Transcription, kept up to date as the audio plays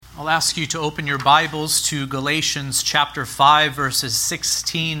I'll ask you to open your Bibles to Galatians chapter 5, verses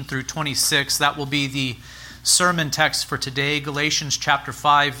 16 through 26. That will be the sermon text for today, Galatians chapter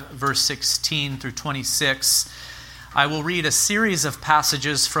 5, verse 16 through 26. I will read a series of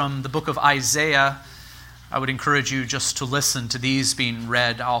passages from the book of Isaiah. I would encourage you just to listen to these being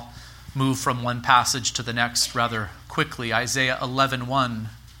read. I'll move from one passage to the next rather quickly. Isaiah 11:1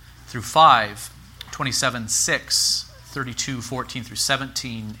 through 5, 27:6. 32, 14 through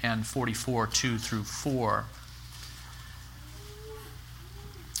 17, and 44, 2 through 4.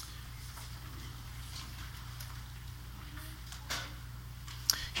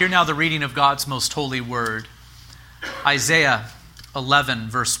 Hear now the reading of God's most holy word. Isaiah 11,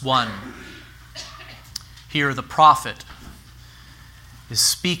 verse 1. Here the prophet is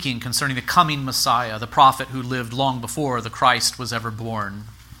speaking concerning the coming Messiah, the prophet who lived long before the Christ was ever born.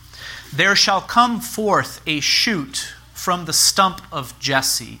 There shall come forth a shoot from the stump of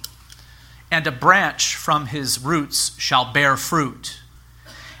Jesse, and a branch from his roots shall bear fruit.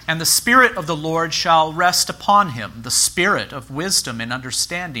 And the Spirit of the Lord shall rest upon him, the Spirit of wisdom and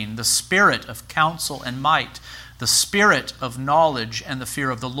understanding, the Spirit of counsel and might, the Spirit of knowledge and the fear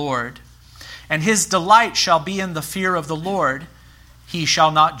of the Lord. And his delight shall be in the fear of the Lord. He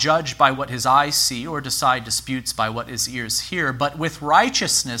shall not judge by what his eyes see, or decide disputes by what his ears hear. But with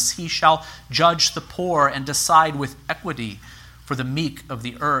righteousness he shall judge the poor, and decide with equity for the meek of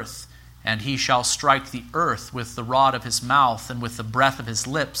the earth. And he shall strike the earth with the rod of his mouth, and with the breath of his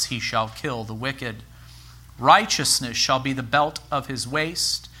lips he shall kill the wicked. Righteousness shall be the belt of his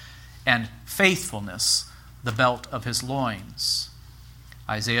waist, and faithfulness the belt of his loins.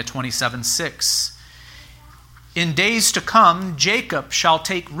 Isaiah 27:6. In days to come, Jacob shall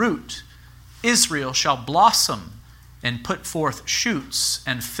take root, Israel shall blossom and put forth shoots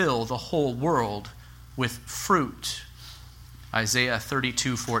and fill the whole world with fruit. Isaiah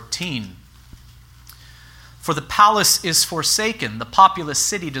 32:14. For the palace is forsaken, the populous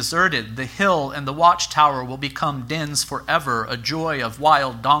city deserted, the hill and the watchtower will become dens forever, a joy of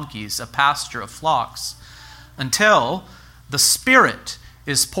wild donkeys, a pasture of flocks, until the Spirit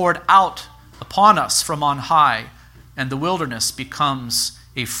is poured out upon us from on high, and the wilderness becomes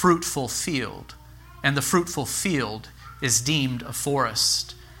a fruitful field, and the fruitful field is deemed a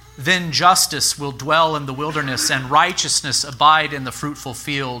forest. Then justice will dwell in the wilderness, and righteousness abide in the fruitful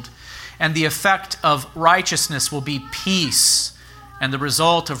field. And the effect of righteousness will be peace, and the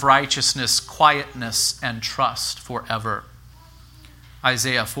result of righteousness, quietness and trust forever.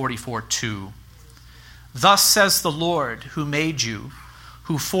 Isaiah 44:2. Thus says the Lord, who made you,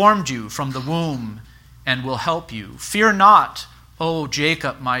 who formed you from the womb, and will help you. Fear not, O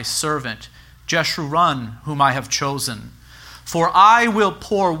Jacob, my servant, Jeshurun, whom I have chosen. For I will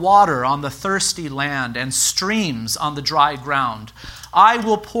pour water on the thirsty land, and streams on the dry ground. I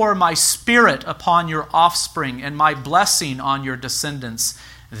will pour my Spirit upon your offspring, and my blessing on your descendants.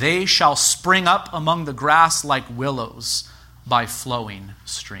 They shall spring up among the grass like willows by flowing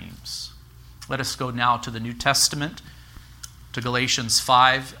streams. Let us go now to the New Testament, to Galatians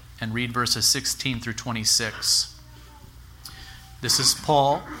 5, and read verses 16 through 26. This is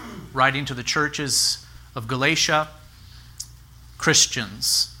Paul writing to the churches of Galatia,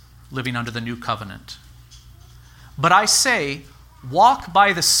 Christians living under the new covenant. But I say, walk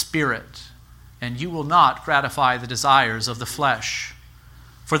by the Spirit, and you will not gratify the desires of the flesh.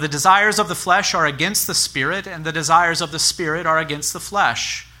 For the desires of the flesh are against the Spirit, and the desires of the Spirit are against the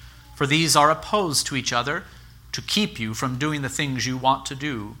flesh. For these are opposed to each other, to keep you from doing the things you want to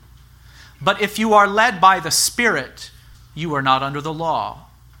do. But if you are led by the Spirit, you are not under the law.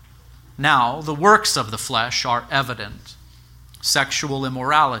 Now, the works of the flesh are evident: sexual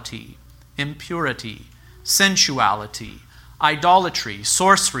immorality, impurity, sensuality, idolatry,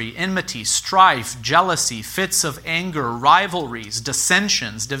 sorcery, enmity, strife, jealousy, fits of anger, rivalries,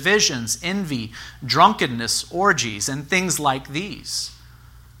 dissensions, divisions, envy, drunkenness, orgies, and things like these.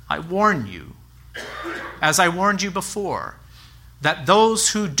 I warn you, as I warned you before, that those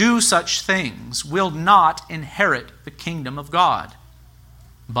who do such things will not inherit the kingdom of God.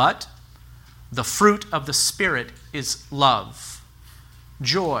 But the fruit of the Spirit is love,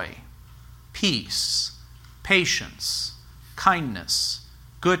 joy, peace, patience, kindness,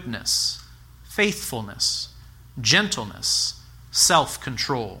 goodness, faithfulness, gentleness,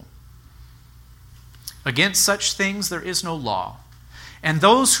 self-control. Against such things there is no law. And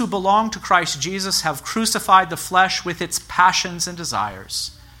those who belong to Christ Jesus have crucified the flesh with its passions and desires.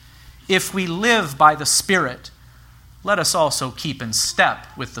 If we live by the Spirit, let us also keep in step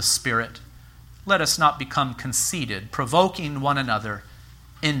with the Spirit. Let us not become conceited, provoking one another,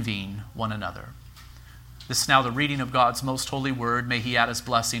 envying one another. This is now the reading of God's most holy word. May he add his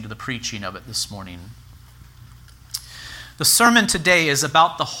blessing to the preaching of it this morning. The sermon today is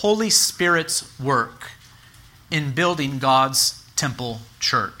about the Holy Spirit's work in building God's temple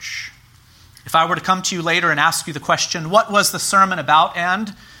church. If I were to come to you later and ask you the question, what was the sermon about?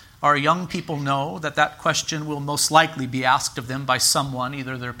 And our young people know that that question will most likely be asked of them by someone,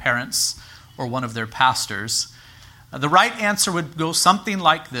 either their parents or one of their pastors. The right answer would go something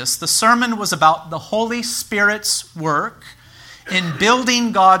like this. The sermon was about the Holy Spirit's work in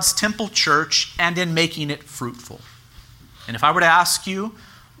building God's temple church and in making it fruitful. And if I were to ask you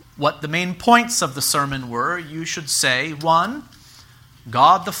what the main points of the sermon were, you should say, 1,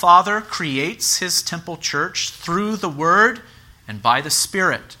 God the Father creates his temple church through the Word and by the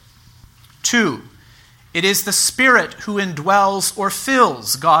Spirit. 2, it is the Spirit who indwells or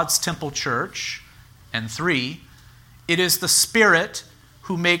fills God's temple church. And 3, it is the Spirit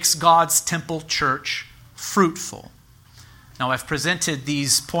who makes God's temple church fruitful. Now, I've presented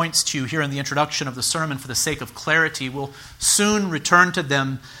these points to you here in the introduction of the sermon for the sake of clarity. We'll soon return to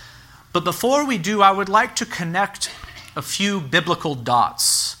them. But before we do, I would like to connect a few biblical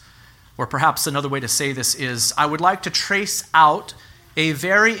dots. Or perhaps another way to say this is, I would like to trace out a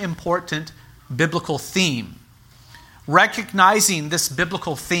very important biblical theme. Recognizing this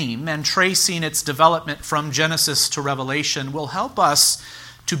biblical theme and tracing its development from Genesis to Revelation will help us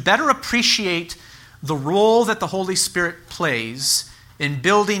to better appreciate the role that the Holy Spirit plays in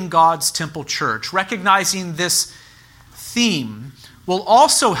building God's temple church. Recognizing this theme will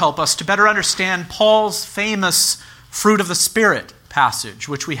also help us to better understand Paul's famous fruit of the Spirit passage,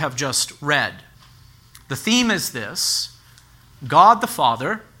 which we have just read. The theme is this: God the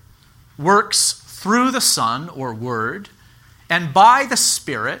Father works through the Son, or Word, and by the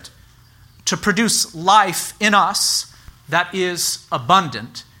Spirit to produce life in us that is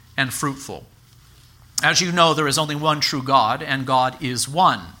abundant and fruitful. As you know, there is only one true God, and God is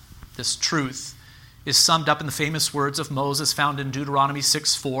one. This truth is summed up in the famous words of Moses found in Deuteronomy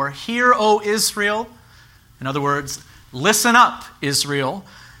 6:4. Hear, O Israel. In other words, listen up, Israel.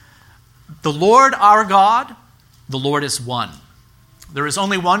 The Lord our God, the Lord is one. There is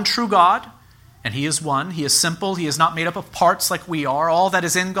only one true God, and he is one. He is simple. He is not made up of parts like we are. All that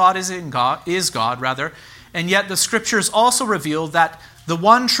is in God is God. And yet the Scriptures also reveal that the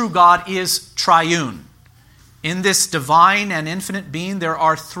one true God is triune. In this divine and infinite being, there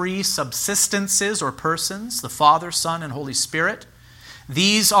are 3 subsistences or persons, the Father, Son, and Holy Spirit.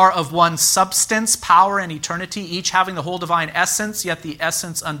 These are of one substance, power, and eternity, each having the whole divine essence, yet the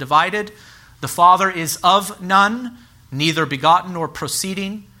essence undivided. The Father is of none, neither begotten nor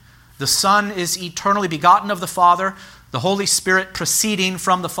proceeding. The Son is eternally begotten of the Father, the Holy Spirit proceeding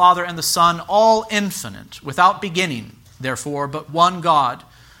from the Father and the Son, all infinite, without beginning, therefore, but one God,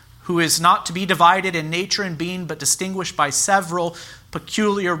 who is not to be divided in nature and being, but distinguished by several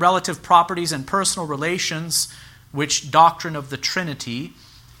peculiar relative properties and personal relations, which doctrine of the Trinity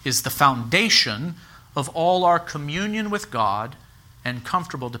is the foundation of all our communion with God and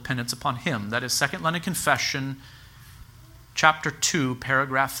comfortable dependence upon Him. That is 2nd London Confession, chapter 2,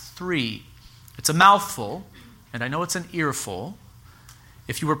 paragraph 3. It's a mouthful, and I know it's an earful.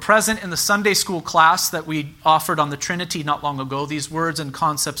 If you were present in the Sunday school class that we offered on the Trinity not long ago, these words and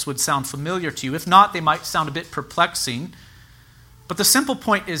concepts would sound familiar to you. If not, they might sound a bit perplexing. But the simple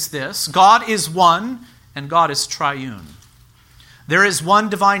point is this: God is one, and God is triune. There is one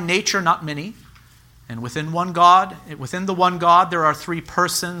divine nature, not many. And within the one God, there are 3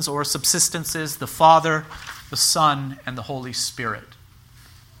 persons or subsistences: the Father, the Son, and the Holy Spirit.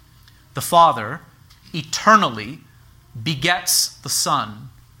 The Father eternally begets the Son,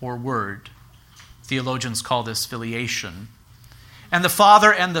 or Word. Theologians call this filiation. And the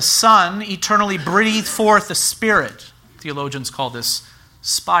Father and the Son eternally breathe forth the Spirit. Theologians call this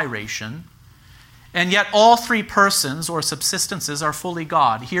spiration. And yet all 3 persons or subsistences are fully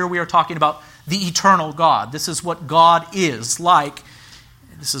God. Here we are talking about the eternal God. This is what God is like.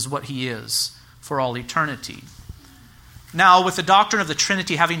 This is what He is for all eternity. Now, with the doctrine of the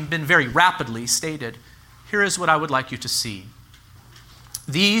Trinity having been very rapidly stated, here is what I would like you to see.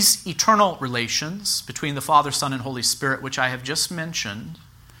 These eternal relations between the Father, Son, and Holy Spirit, which I have just mentioned,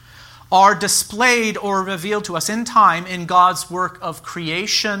 are displayed or revealed to us in time in God's work of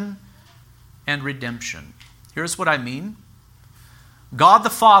creation and redemption. Here's what I mean. God the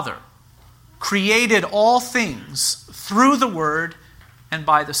Father created all things through the Word and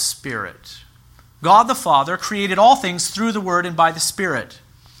by the Spirit. God the Father created all things through the Word and by the Spirit.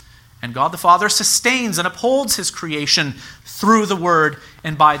 And God the Father sustains and upholds His creation through the Word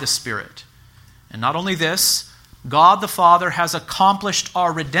and by the Spirit. And not only this, God the Father has accomplished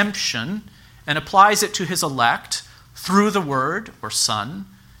our redemption and applies it to his elect through the Word or Son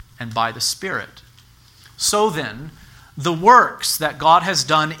and by the Spirit. So then, the works that God has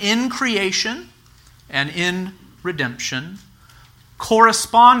done in creation and in redemption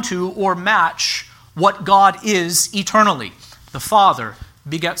correspond to or match what God is eternally. The Father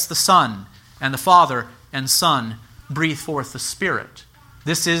begets the Son, and the Father and Son breathe forth the Spirit.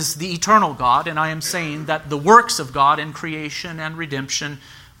 This is the eternal God, and I am saying that the works of God in creation and redemption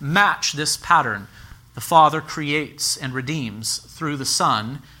match this pattern. The Father creates and redeems through the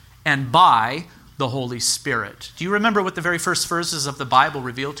Son and by the Holy Spirit. Do you remember what the very first verses of the Bible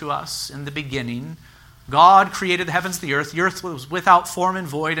reveal to us? In the beginning, God created the heavens and the earth. The earth was without form and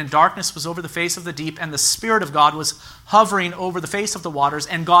void, and darkness was over the face of the deep, and the Spirit of God was hovering over the face of the waters.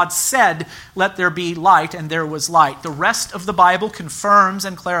 And God said, "Let there be light," and there was light. The rest of the Bible confirms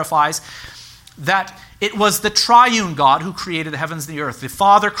and clarifies that it was the triune God who created the heavens and the earth. The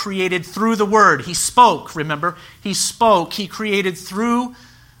Father created through the Word. He spoke, remember? He spoke. He created through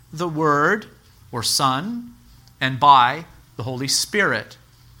the Word, or Son, and by the Holy Spirit.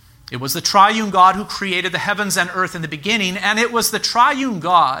 It was the triune God who created the heavens and earth in the beginning, and it was the triune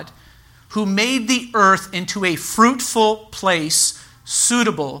God who made the earth into a fruitful place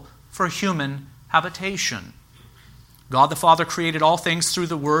suitable for human habitation. God the Father created all things through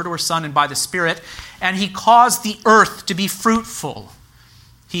the Word or Son and by the Spirit, and He caused the earth to be fruitful.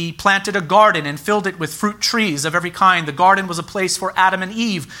 He planted a garden and filled it with fruit trees of every kind. The garden was a place for Adam and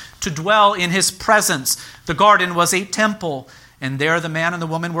Eve to dwell in His presence. The garden was a temple, and there the man and the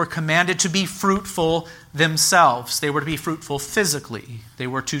woman were commanded to be fruitful themselves. They were to be fruitful physically. They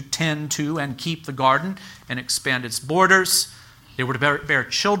were to tend to and keep the garden and expand its borders. They were to bear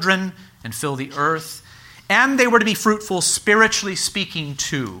children and fill the earth. And they were to be fruitful spiritually speaking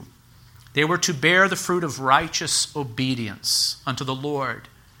too. They were to bear the fruit of righteous obedience unto the Lord.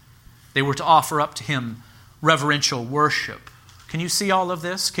 They were to offer up to Him reverential worship. Can you see all of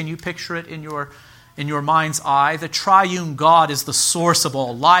this? Can you picture it in your mind's eye? The triune God is the source of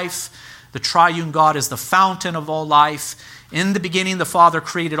all life. The triune God is the fountain of all life. In the beginning, the Father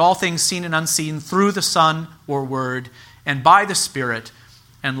created all things seen and unseen through the Son or Word and by the Spirit,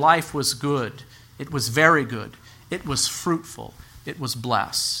 and life was good. It was very good. It was fruitful. It was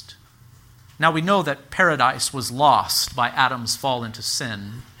blessed. Now we know that paradise was lost by Adam's fall into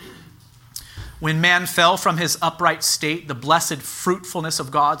sin. When man fell from his upright state, the blessed fruitfulness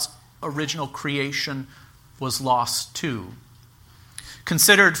of God's original creation was lost too.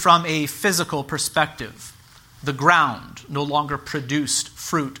 Considered from a physical perspective, the ground no longer produced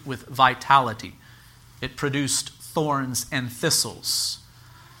fruit with vitality. It produced thorns and thistles.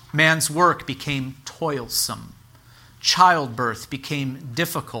 Man's work became toilsome. Childbirth became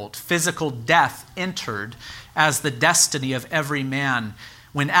difficult. Physical death entered as the destiny of every man.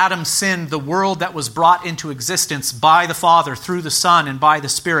 When Adam sinned, the world that was brought into existence by the Father through the Son and by the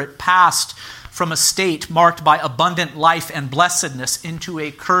Spirit passed from a state marked by abundant life and blessedness into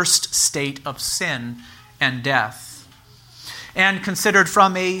a cursed state of sin and death. And considered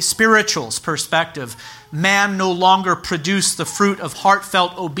from a spiritual perspective, man no longer produced the fruit of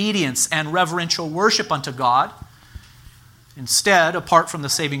heartfelt obedience and reverential worship unto God. Instead, apart from the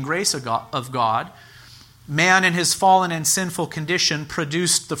saving grace of God, man in his fallen and sinful condition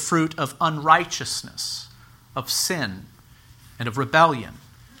produced the fruit of unrighteousness, of sin, and of rebellion.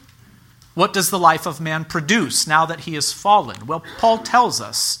 What does the life of man produce now that he is fallen? Well, Paul tells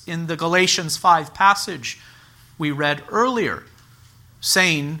us in the Galatians 5 passage we read earlier,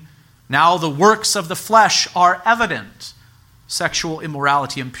 saying, "Now the works of the flesh are evident: sexual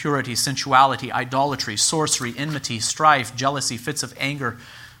immorality, impurity, sensuality, idolatry, sorcery, enmity, strife, jealousy, fits of anger,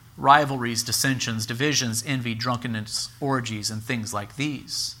 rivalries, dissensions, divisions, envy, drunkenness, orgies, and things like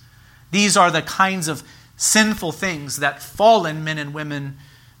these." These are the kinds of sinful things that fallen men and women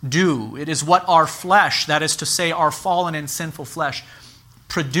do. It is what our flesh, that is to say, our fallen and sinful flesh,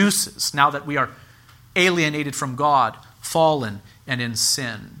 produces now that we are alienated from God, fallen, and in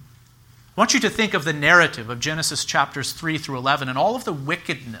sin. I want you to think of the narrative of Genesis chapters 3 through 11 and all of the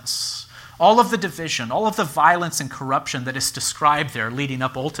wickedness, all of the division, all of the violence and corruption that is described there leading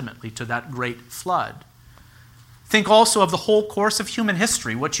up ultimately to that great flood. Think also of the whole course of human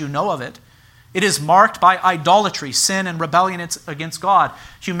history, what you know of it. It is marked by idolatry, sin, and rebellion against God.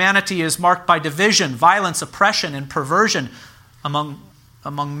 Humanity is marked by division, violence, oppression, and perversion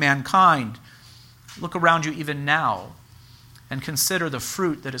among mankind. Look around you even now and consider the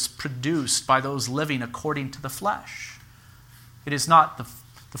fruit that is produced by those living according to the flesh. It is not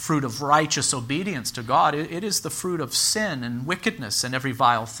the fruit of righteous obedience to God. It is the fruit of sin and wickedness and every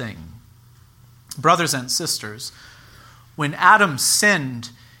vile thing. Brothers and sisters, when Adam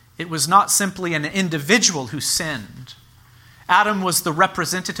sinned, it was not simply an individual who sinned. Adam was the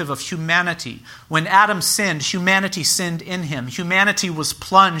representative of humanity. When Adam sinned, humanity sinned in him. Humanity was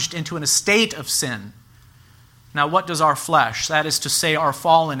plunged into an estate of sin. Now, what does our flesh, that is to say, our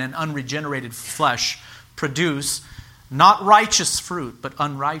fallen and unregenerated flesh, produce? Not righteous fruit, but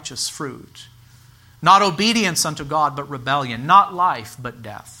unrighteous fruit. Not obedience unto God, but rebellion. Not life, but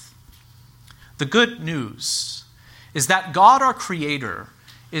death. The good news is that God, our Creator,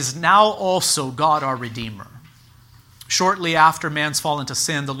 is now also God, our Redeemer. Shortly after man's fall into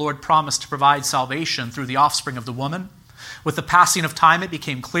sin, the Lord promised to provide salvation through the offspring of the woman. With the passing of time, it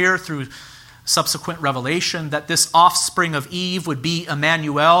became clear through subsequent revelation that this offspring of Eve would be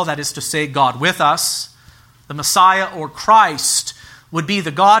Emmanuel, that is to say, God with us. The Messiah, or Christ, would be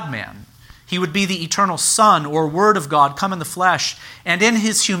the God-man. He would be the eternal Son, or Word of God, come in the flesh. And in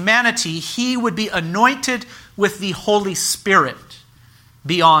his humanity, he would be anointed with the Holy Spirit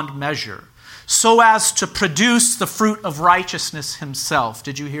beyond measure, so as to produce the fruit of righteousness himself.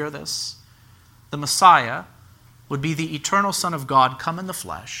 Did you hear this? The Messiah would be the eternal Son of God come in the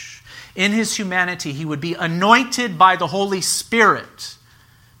flesh. In his humanity, he would be anointed by the Holy Spirit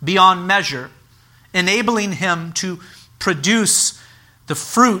beyond measure, enabling him to produce the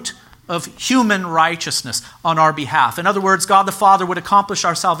fruit of human righteousness on our behalf. In other words, God the Father would accomplish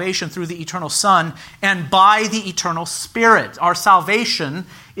our salvation through the eternal Son and by the eternal Spirit. Our salvation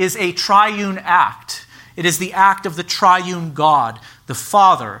is a triune act. It is the act of the triune God. The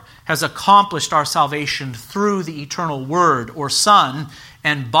Father has accomplished our salvation through the eternal Word or Son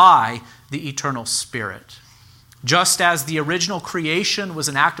and by the eternal Spirit. Just as the original creation was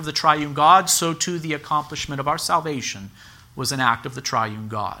an act of the triune God, so too the accomplishment of our salvation was an act of the triune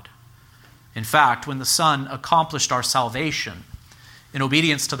God. In fact, when the Son accomplished our salvation in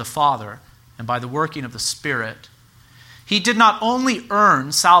obedience to the Father and by the working of the Spirit, he did not only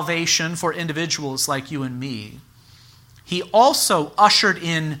earn salvation for individuals like you and me, he also ushered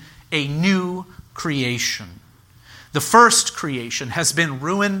in a new creation. The first creation has been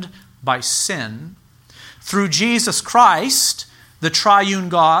ruined by sin. Through Jesus Christ, the triune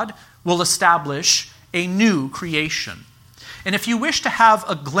God will establish a new creation. And if you wish to have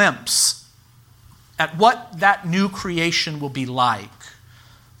a glimpse at what that new creation will be like,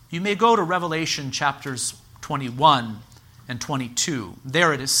 you may go to Revelation chapters 21 and 22.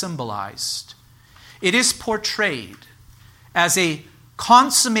 There it is symbolized. It is portrayed as a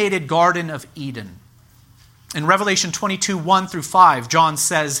consummated Garden of Eden. In Revelation 22, 1 through 5, John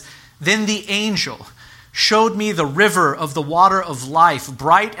says, "Then the angel showed me the river of the water of life,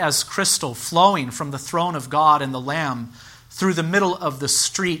 bright as crystal, flowing from the throne of God and the Lamb through the middle of the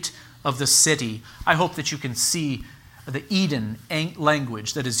street of the city." I hope that you can see the Eden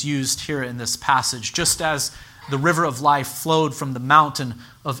language that is used here in this passage. Just as the river of life flowed from the mountain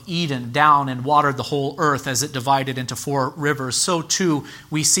of Eden down and watered the whole earth as it divided into 4 rivers, so too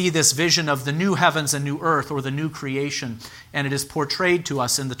we see this vision of the new heavens and new earth, or the new creation, and it is portrayed to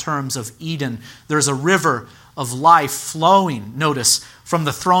us in the terms of Eden. There's a river of life flowing, notice, from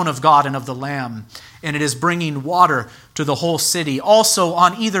the throne of God and of the Lamb, and it is bringing water to the whole city. Also,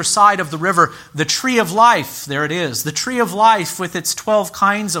 on either side of the river, the tree of life, there it is, the tree of life with its 12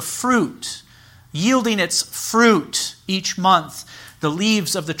 kinds of fruit, yielding its fruit each month. The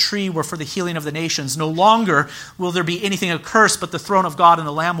leaves of the tree were for the healing of the nations. No longer will there be anything accursed, but the throne of God and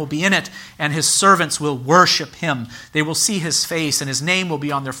the Lamb will be in it, and his servants will worship him. They will see his face, and his name will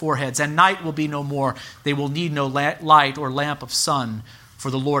be on their foreheads, and night will be no more. They will need no light or lamp of sun,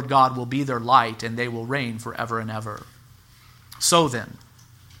 for the Lord God will be their light, and they will reign forever and ever. So then,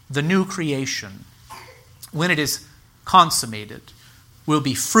 the new creation, when it is consummated, will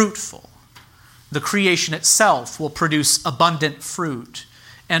be fruitful. The creation itself will produce abundant fruit,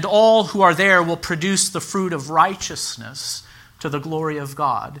 and all who are there will produce the fruit of righteousness to the glory of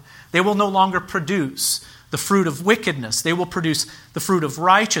God. They will no longer produce the fruit of wickedness. They will produce the fruit of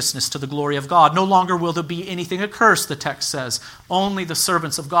righteousness to the glory of God. No longer will there be anything accursed, the text says. Only the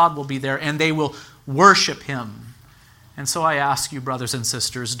servants of God will be there, and they will worship him. And so I ask you, brothers and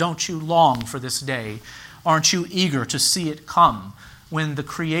sisters, don't you long for this day? Aren't you eager to see it come, when the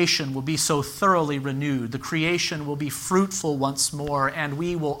creation will be so thoroughly renewed, the creation will be fruitful once more, and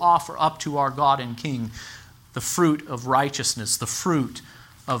we will offer up to our God and King the fruit of righteousness, the fruit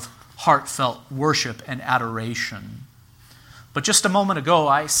of heartfelt worship and adoration. But just a moment ago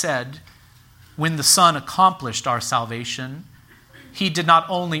I said, when the Son accomplished our salvation, he did not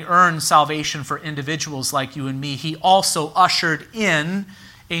only earn salvation for individuals like you and me, he also ushered in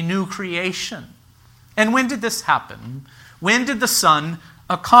a new creation. And when did this happen? When did the Son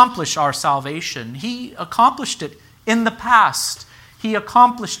accomplish our salvation? He accomplished it in the past. He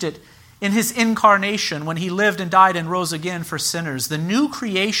accomplished it in his incarnation when he lived and died and rose again for sinners. The new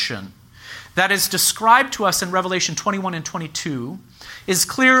creation that is described to us in Revelation 21 and 22 is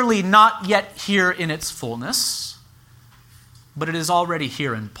clearly not yet here in its fullness, but it is already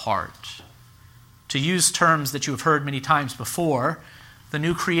here in part. To use terms that you have heard many times before, the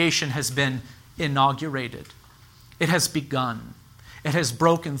new creation has been inaugurated. It has begun. It has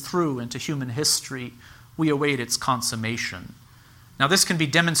broken through into human history. We await its consummation. Now, this can be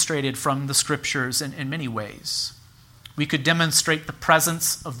demonstrated from the Scriptures in many ways. We could demonstrate the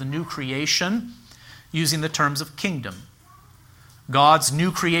presence of the new creation using the terms of kingdom. God's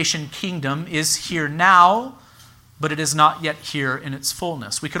new creation kingdom is here now, but it is not yet here in its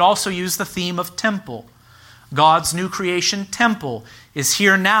fullness. We could also use the theme of temple. God's new creation temple is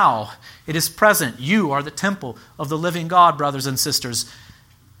here now. It is present. You are the temple of the living God, brothers and sisters,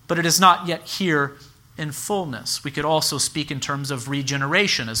 but it is not yet here in fullness. We could also speak in terms of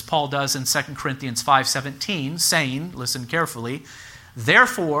regeneration, as Paul does in 2 Corinthians 5:17, saying, listen carefully,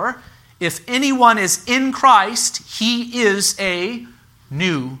 therefore, if anyone is in Christ, he is a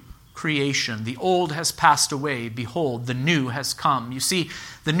new creation. The old has passed away. Behold, the new has come. You see,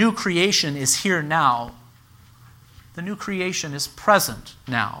 the new creation is here now. The new creation is present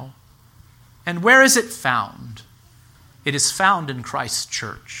now. And where is it found? It is found in Christ's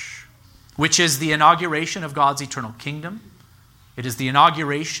church, which is the inauguration of God's eternal kingdom. It is the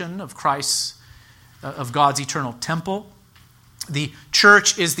inauguration of God's eternal temple. The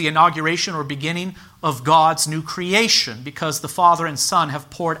church is the inauguration or beginning of God's new creation, because the Father and Son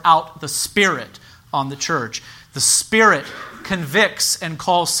have poured out the Spirit on the church. The Spirit convicts and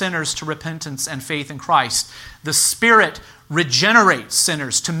calls sinners to repentance and faith in Christ. The Spirit regenerates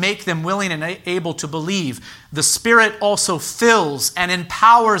sinners to make them willing and able to believe. The Spirit also fills and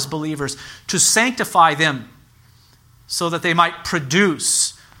empowers believers to sanctify them so that they might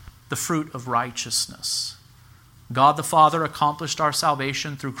produce the fruit of righteousness. God the Father accomplished our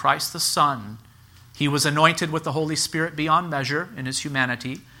salvation through Christ the Son. He was anointed with the Holy Spirit beyond measure in his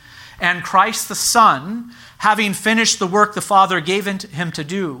humanity. And Christ the Son, having finished the work the Father gave him to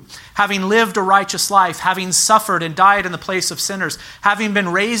do, having lived a righteous life, having suffered and died in the place of sinners, having been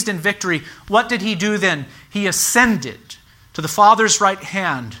raised in victory, what did he do then? He ascended to the Father's right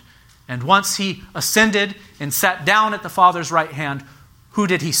hand. And once he ascended and sat down at the Father's right hand, who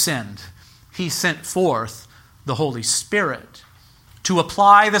did he send? He sent forth the Holy Spirit to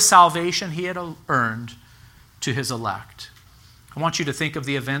apply the salvation he had earned to his elect. I want you to think of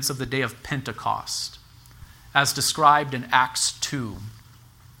the events of the day of Pentecost as described in Acts 2.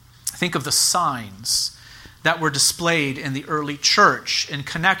 Think of the signs that were displayed in the early church in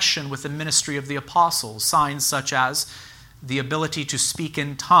connection with the ministry of the apostles. Signs such as the ability to speak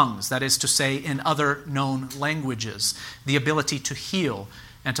in tongues, that is to say, in other known languages, the ability to heal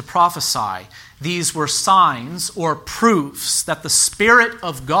and to prophesy. These were signs or proofs that the Spirit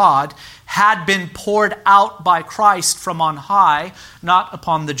of God had been poured out by Christ from on high, not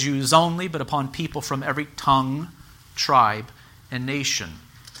upon the Jews only, but upon people from every tongue, tribe, and nation.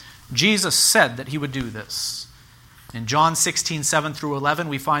 Jesus said that he would do this. In John 16, 7 through 11,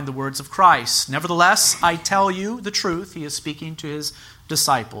 we find the words of Christ. Nevertheless, I tell you the truth. He is speaking to his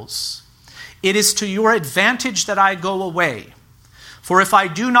disciples. It is to your advantage that I go away. For if I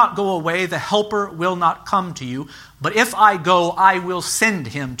do not go away, the Helper will not come to you. But if I go, I will send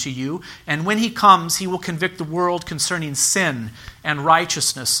him to you. And when he comes, he will convict the world concerning sin and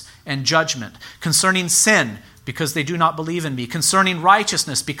righteousness and judgment. Concerning sin, because they do not believe in me. Concerning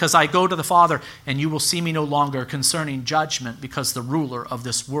righteousness, because I go to the Father, and you will see me no longer. Concerning judgment, because the ruler of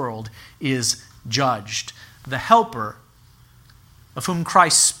this world is judged. The Helper, of whom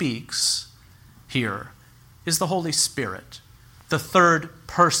Christ speaks here, is the Holy Spirit, the third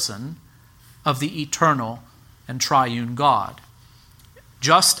person of the eternal and triune God.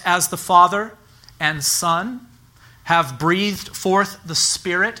 Just as the Father and Son have breathed forth the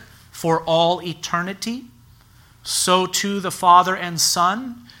Spirit for all eternity, so too the Father and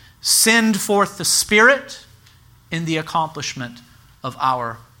Son send forth the Spirit in the accomplishment of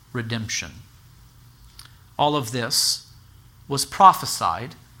our redemption. All of this was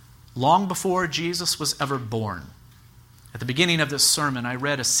prophesied long before Jesus was ever born. At the beginning of this sermon, I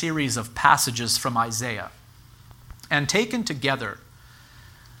read a series of passages from Isaiah. And taken together,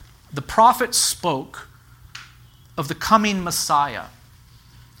 the prophet spoke of the coming Messiah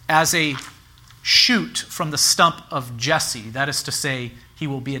as a shoot from the stump of Jesse. That is to say, he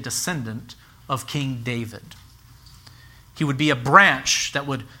will be a descendant of King David. He would be a branch that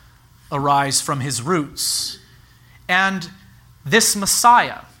would arise from his roots. And this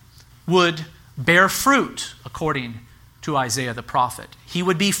Messiah would bear fruit, according to Isaiah the prophet. He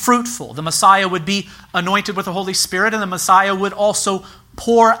would be fruitful. The Messiah would be anointed with the Holy Spirit, and the Messiah would also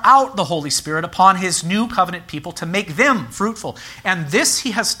pour out the Holy Spirit upon his new covenant people to make them fruitful. And this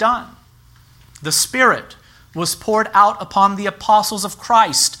he has done. The Spirit was poured out upon the apostles of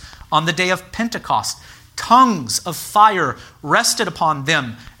Christ on the day of Pentecost. Tongues of fire rested upon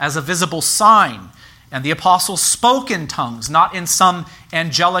them as a visible sign. And the apostles spoke in tongues, not in some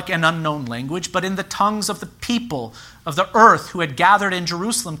angelic and unknown language, but in the tongues of the people of the earth who had gathered in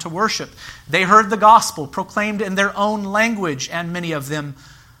Jerusalem to worship. They heard the gospel proclaimed in their own language, and many of them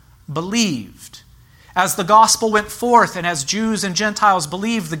believed. As the gospel went forth, and as Jews and Gentiles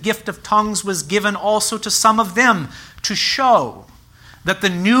believed, the gift of tongues was given also to some of them to show that the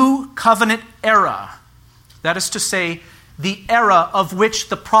new covenant era, that is to say, the era of which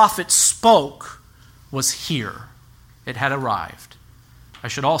the prophets spoke, was here. It had arrived. I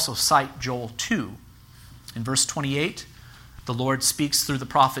should also cite Joel 2. In verse 28, the Lord speaks through the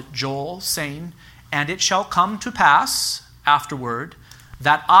prophet Joel, saying, "And it shall come to pass afterward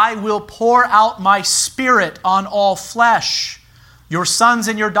that I will pour out my Spirit on all flesh. Your sons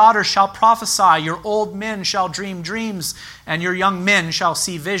and your daughters shall prophesy, your old men shall dream dreams, and your young men shall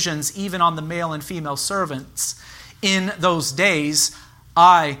see visions, even on the male and female servants. In those days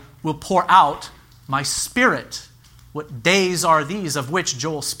I will pour out my Spirit." What days are these of which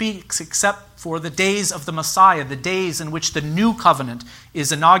Joel speaks except for the days of the Messiah, the days in which the new covenant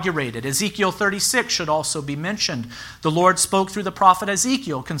is inaugurated? Ezekiel 36 should also be mentioned. The Lord spoke through the prophet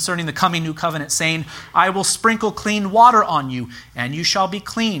Ezekiel concerning the coming new covenant, saying, "I will sprinkle clean water on you, and you shall be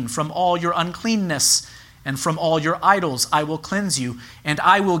clean from all your uncleanness, and from all your idols I will cleanse you, and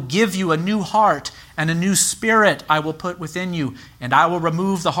I will give you a new heart, and a new spirit I will put within you, and I will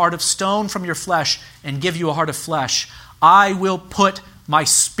remove the heart of stone from your flesh and give you a heart of flesh. I will put my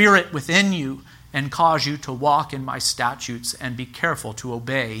Spirit within you and cause you to walk in my statutes and be careful to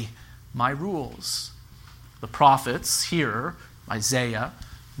obey my rules." The prophets here, Isaiah,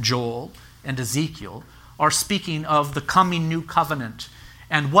 Joel, and Ezekiel, are speaking of the coming new covenant.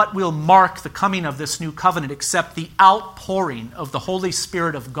 And what will mark the coming of this new covenant except the outpouring of the Holy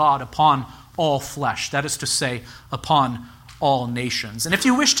Spirit of God upon all flesh, that is to say, upon all nations. And if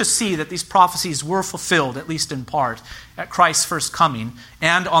you wish to see that these prophecies were fulfilled, at least in part, at Christ's first coming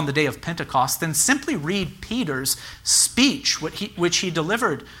and on the day of Pentecost, then simply read Peter's speech, which he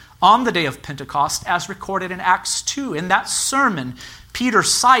delivered on the day of Pentecost, as recorded in Acts 2. In that sermon, Peter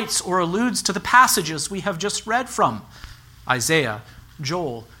cites or alludes to the passages we have just read from Isaiah,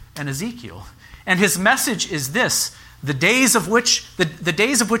 Joel, and Ezekiel. And his message is this: the days of which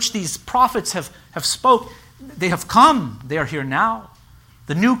these prophets have spoke, they have come. They are here now.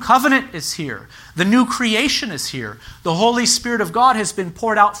 The new covenant is here. The new creation is here. The Holy Spirit of God has been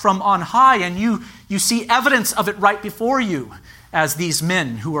poured out from on high, and you see evidence of it right before you, as these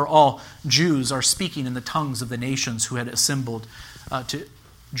men, who are all Jews, are speaking in the tongues of the nations who had assembled to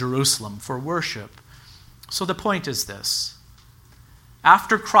Jerusalem for worship. So the point is this: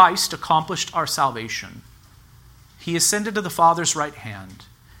 after Christ accomplished our salvation, he ascended to the Father's right hand,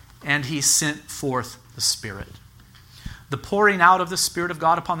 and he sent forth the Spirit. The pouring out of the Spirit of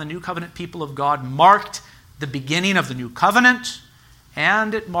God upon the new covenant people of God marked the beginning of the new covenant,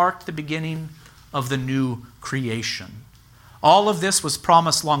 and it marked the beginning of the new creation. All of this was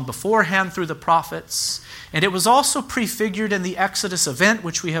promised long beforehand through the prophets, and it was also prefigured in the Exodus event,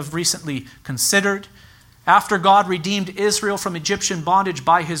 which we have recently considered. After God redeemed Israel from Egyptian bondage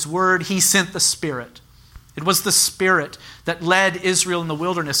by his word, he sent the Spirit. It was the Spirit that led Israel in the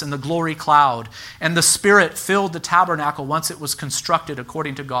wilderness in the glory cloud, and the Spirit filled the tabernacle once it was constructed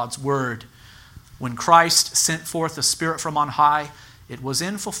according to God's word. When Christ sent forth the Spirit from on high, it was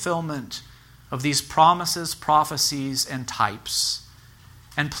in fulfillment of these promises, prophecies, and types.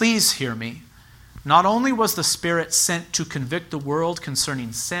 And please hear me, not only was the Spirit sent to convict the world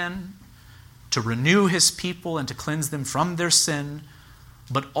concerning sin, to renew his people and to cleanse them from their sin,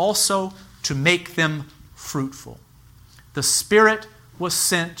 but also to make them fruitful. The Spirit was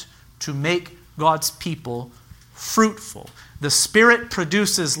sent to make God's people fruitful. The Spirit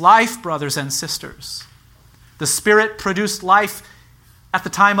produces life, brothers and sisters. The Spirit produced life at the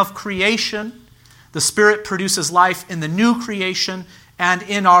time of creation. The Spirit produces life in the new creation and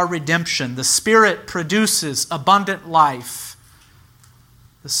in our redemption. The Spirit produces abundant life.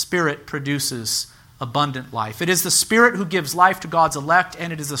 The Spirit produces abundant life. It is the Spirit who gives life to God's elect,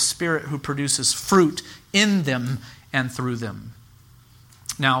 and it is the Spirit who produces fruit in them and through them.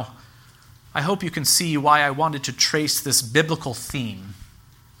 Now, I hope you can see why I wanted to trace this biblical theme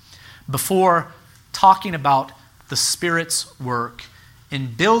before talking about the Spirit's work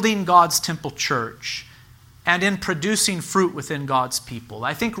in building God's temple church and in producing fruit within God's people.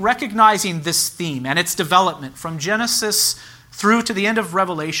 I think recognizing this theme and its development from Genesis through to the end of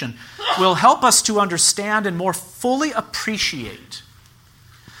Revelation will help us to understand and more fully appreciate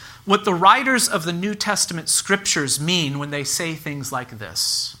what the writers of the New Testament scriptures mean when they say things like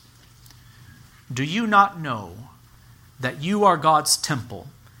this. Do you not know that you are God's temple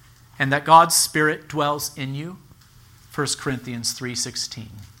and that God's Spirit dwells in you? 1 Corinthians 3:16.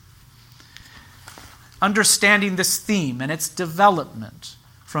 Understanding this theme and its development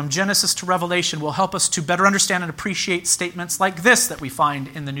from Genesis to Revelation will help us to better understand and appreciate statements like this that we find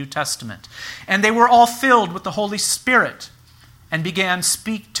in the New Testament. And they were all filled with the Holy Spirit and began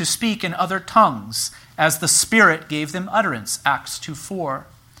to speak in other tongues as the Spirit gave them utterance. Acts 2:4.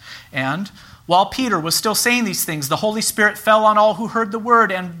 And while Peter was still saying these things, the Holy Spirit fell on all who heard the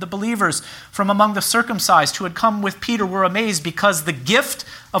word, and the believers from among the circumcised who had come with Peter were amazed because the gift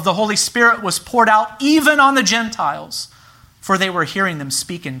of the Holy Spirit was poured out even on the Gentiles, for they were hearing them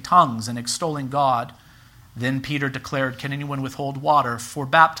speak in tongues and extolling God. Then Peter declared, can anyone withhold water for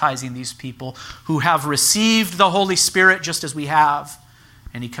baptizing these people who have received the Holy Spirit just as we have?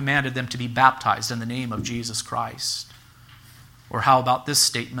 And he commanded them to be baptized in the name of Jesus Christ. Or how about this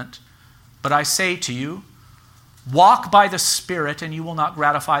statement? But I say to you, walk by the Spirit, and you will not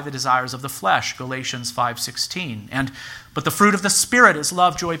gratify the desires of the flesh. Galatians 5:16. But the fruit of the Spirit is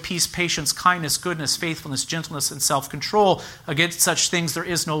love, joy, peace, patience, kindness, goodness, faithfulness, gentleness, and self-control. Against such things there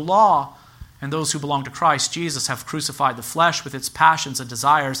is no law. And those who belong to Christ Jesus have crucified the flesh with its passions and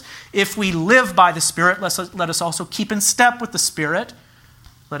desires. If we live by the Spirit, let us also keep in step with the Spirit.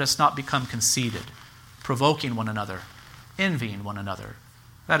 Let us not become conceited, provoking one another, envying one another.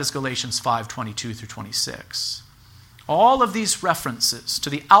 That is Galatians 5:22 through 26. All of these references to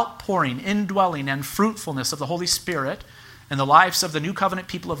the outpouring, indwelling, and fruitfulness of the Holy Spirit in the lives of the New Covenant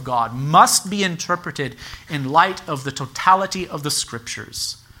people of God must be interpreted in light of the totality of the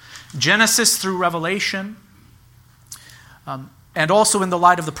Scriptures. Genesis through Revelation, and also in the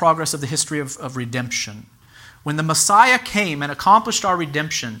light of the progress of the history of redemption. When the Messiah came and accomplished our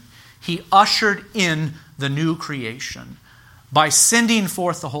redemption, he ushered in the new creation by sending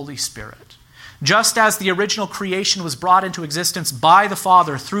forth the Holy Spirit. Just as the original creation was brought into existence by the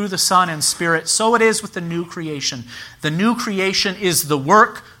Father through the Son and Spirit, so it is with the new creation. The new creation is the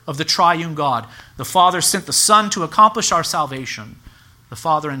work of the triune God. The Father sent the Son to accomplish our salvation. The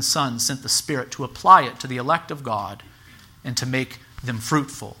Father and Son sent the Spirit to apply it to the elect of God and to make them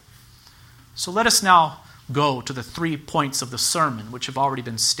fruitful. So let us now go to the 3 points of the sermon, which have already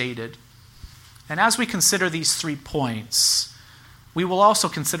been stated. And as we consider these 3 points, we will also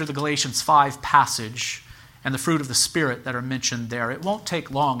consider the Galatians 5 passage and the fruit of the Spirit that are mentioned there. It won't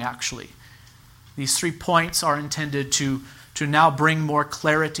take long, actually. These 3 points are intended to now bring more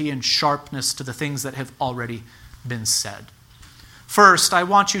clarity and sharpness to the things that have already been said. First, I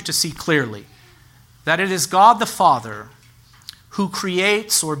want you to see clearly that it is God the Father who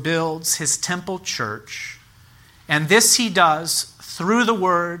creates or builds his temple church, and this he does through the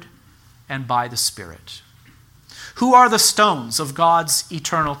Word and by the Spirit. Who are the stones of God's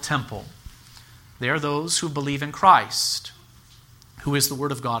eternal temple? They are those who believe in Christ, who is the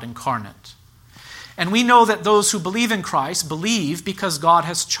Word of God incarnate. And we know that those who believe in Christ believe because God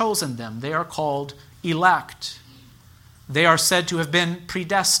has chosen them. They are called elect. They are said to have been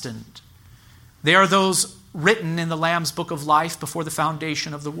predestined. They are those written in the Lamb's book of life before the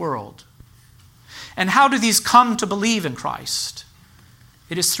foundation of the world. And how do these come to believe in Christ?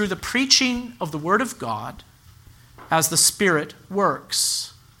 It is through the preaching of the Word of God as the Spirit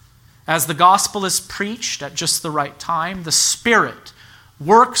works. As the gospel is preached at just the right time, the Spirit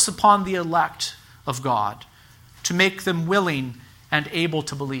works upon the elect of God to make them willing and able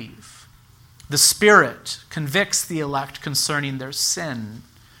to believe. The Spirit convicts the elect concerning their sin.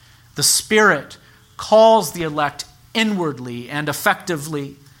 The Spirit calls the elect inwardly and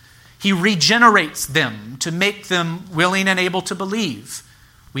effectively. He regenerates them to make them willing and able to believe.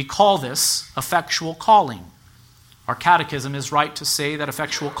 We call this effectual calling. Our catechism is right to say that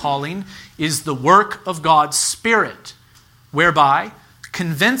effectual calling is the work of God's Spirit, whereby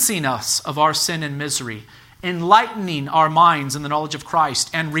convincing us of our sin and misery, enlightening our minds in the knowledge of Christ,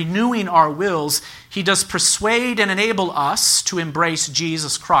 and renewing our wills, he does persuade and enable us to embrace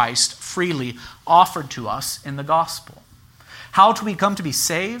Jesus Christ freely offered to us in the gospel. How do we come to be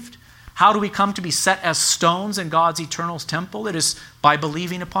saved? How do we come to be set as stones in God's eternal temple? It is by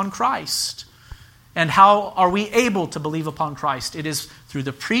believing upon Christ. And how are we able to believe upon Christ? It is through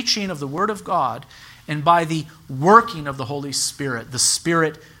the preaching of the Word of God and by the working of the Holy Spirit. The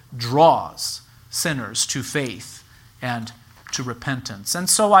Spirit draws sinners to faith and to repentance. And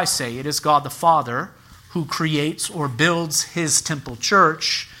so I say, it is God the Father who creates or builds his temple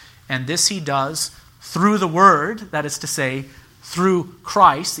church, and this he does through the Word, that is to say, through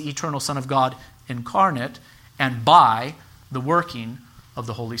Christ, the eternal Son of God incarnate, and by the working of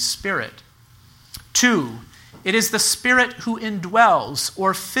the Holy Spirit. 2, it is the Spirit who indwells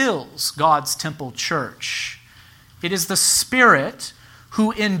or fills God's temple church. It is the Spirit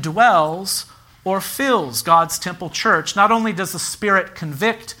who indwells or fills God's temple church. Not only does the Spirit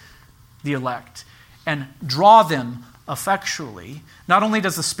convict the elect and draw them effectually, not only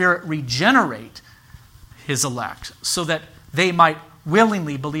does the Spirit regenerate his elect so that they might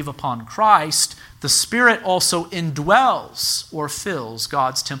willingly believe upon Christ, the Spirit also indwells or fills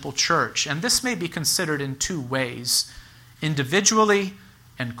God's temple church. And this may be considered in 2 ways, individually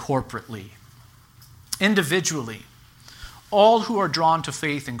and corporately. Individually, all who are drawn to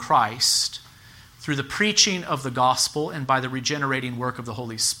faith in Christ through the preaching of the gospel and by the regenerating work of the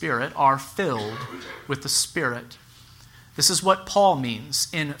Holy Spirit are filled with the Spirit. This is what Paul means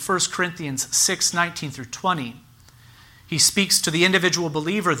in 1 Corinthians 6:19 through 20. He speaks to the individual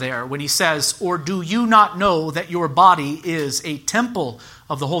believer there when he says, "Or do you not know that your body is a temple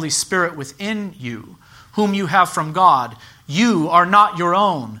of the Holy Spirit within you, whom you have from God? You are not your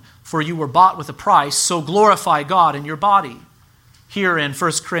own, for you were bought with a price, so glorify God in your body." Here in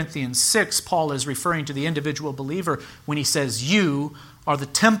 1 Corinthians 6, Paul is referring to the individual believer when he says, "You are the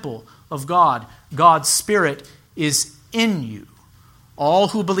temple of God. God's Spirit is in you." All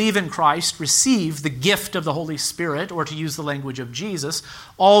who believe in Christ receive the gift of the Holy Spirit, or to use the language of Jesus,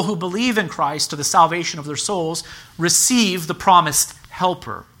 all who believe in Christ to the salvation of their souls receive the promised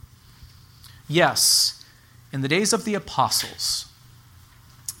helper. Yes, in the days of the apostles,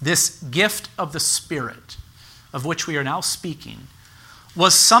 this gift of the Spirit, of which we are now speaking,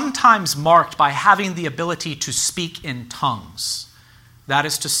 was sometimes marked by having the ability to speak in tongues. That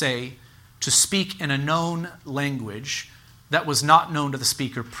is to say, to speak in a known language that was not known to the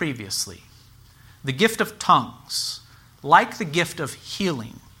speaker previously. The gift of tongues, like the gift of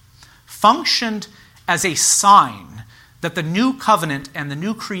healing, functioned as a sign that the new covenant and the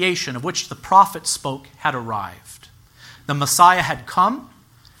new creation of which the prophet spoke had arrived. The Messiah had come,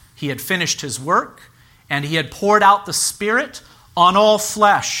 he had finished his work, and he had poured out the Spirit on all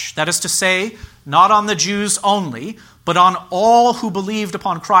flesh. That is to say, not on the Jews only, but on all who believed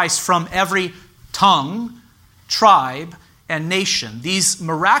upon Christ from every tongue, tribe, and nation. These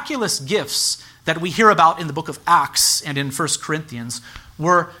miraculous gifts that we hear about in the book of Acts and in 1 Corinthians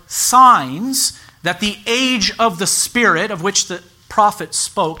were signs that the age of the Spirit of which the prophet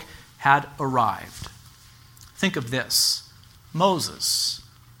spoke had arrived. Think of this. Moses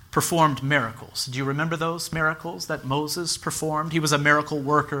performed miracles. Do you remember those miracles that Moses performed? He was a miracle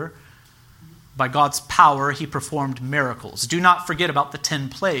worker. By God's power, he performed miracles. Do not forget about the 10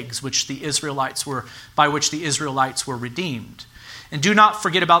 plagues by which the Israelites were redeemed. And do not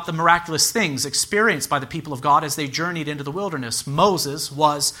forget about the miraculous things experienced by the people of God as they journeyed into the wilderness. Moses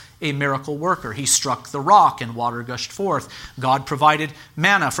was a miracle worker. He struck the rock and water gushed forth. God provided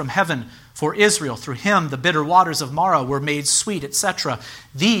manna from heaven for Israel. Through him, the bitter waters of Marah were made sweet, etc.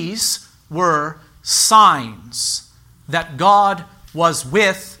 These were signs that God was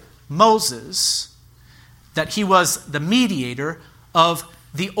with Moses, that he was the mediator of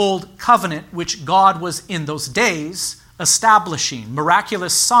the old covenant which God was in those days establishing.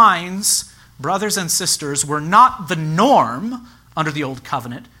 Miraculous signs, brothers and sisters, were not the norm under the old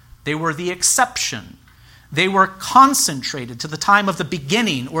covenant. They were the exception. They were concentrated to the time of the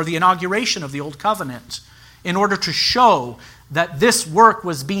beginning or the inauguration of the old covenant in order to show that this work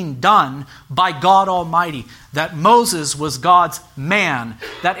was being done by God Almighty, that Moses was God's man,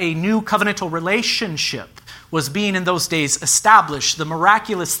 that a new covenantal relationship was being in those days established. The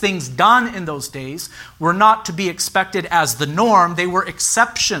miraculous things done in those days were not to be expected as the norm. They were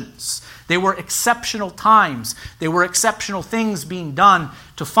exceptions. They were exceptional times. They were exceptional things being done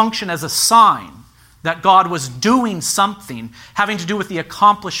to function as a sign that God was doing something having to do with the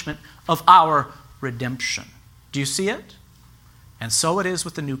accomplishment of our redemption. Do you see it? And so it is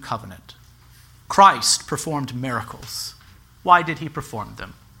with the new covenant. Christ performed miracles. Why did he perform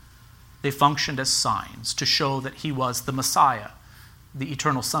them? They functioned as signs to show that he was the Messiah, the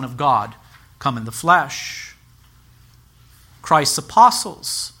eternal Son of God, come in the flesh. Christ's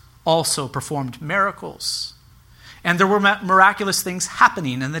apostles also performed miracles. And there were miraculous things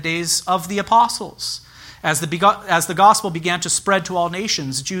happening in the days of the apostles. As the gospel began to spread to all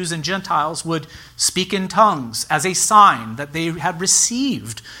nations, Jews and Gentiles would speak in tongues as a sign that they had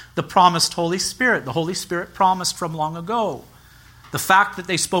received the promised Holy Spirit, the Holy Spirit promised from long ago. The fact that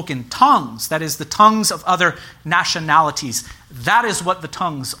they spoke in tongues, that is, the tongues of other nationalities, that is what the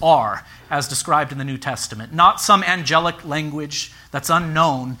tongues are, as described in the New Testament. Not some angelic language that's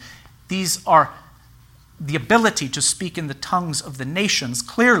unknown. These are the ability to speak in the tongues of the nations,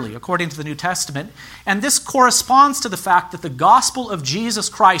 clearly, according to the New Testament. And this corresponds to the fact that the gospel of Jesus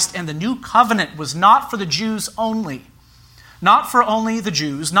Christ and the new covenant was not for the Jews only, not for only the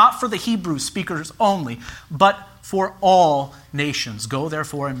Jews, not for the Hebrew speakers only, but for all nations. Go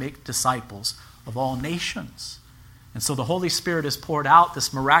therefore and make disciples of all nations. And so the Holy Spirit is poured out.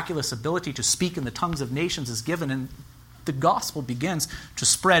 This miraculous ability to speak in the tongues of nations is given, and the gospel begins to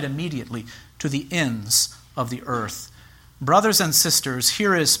spread immediately to the ends of the earth. Brothers and sisters,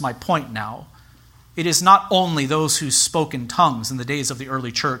 here is my point now. It is not only those who spoke in tongues in the days of the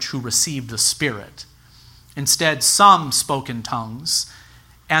early church who received the Spirit. Instead, some spoke in tongues,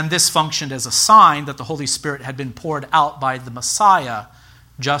 and this functioned as a sign that the Holy Spirit had been poured out by the Messiah,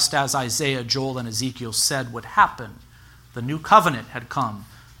 just as Isaiah, Joel, and Ezekiel said would happen. The new covenant had come.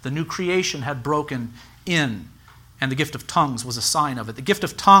 The new creation had broken in, and the gift of tongues was a sign of it. The gift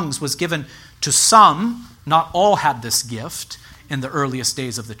of tongues was given to some. Not all had this gift in the earliest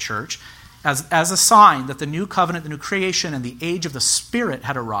days of the church, as a sign that the new covenant, the new creation, and the age of the Spirit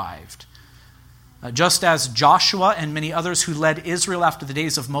had arrived. Just as Joshua and many others who led Israel after the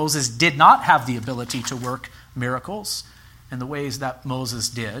days of Moses did not have the ability to work miracles in the ways that Moses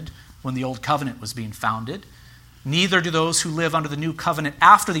did when the old covenant was being founded, neither do those who live under the new covenant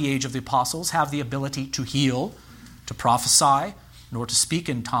after the age of the apostles have the ability to heal, to prophesy, nor to speak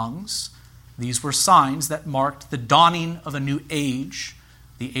in tongues. These were signs that marked the dawning of a new age,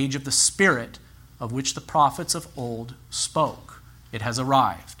 the age of the Spirit, of which the prophets of old spoke. It has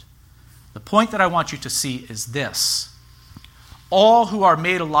arrived. The point that I want you to see is this. All who are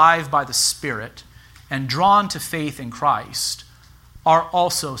made alive by the Spirit and drawn to faith in Christ are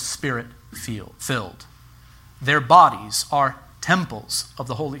also Spirit-filled. Their bodies are temples of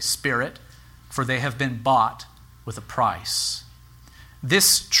the Holy Spirit, for they have been bought with a price.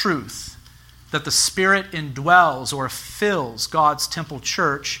 This truth, that the Spirit indwells or fills God's temple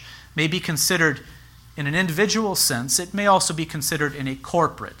church, may be considered in an individual sense. It may also be considered in a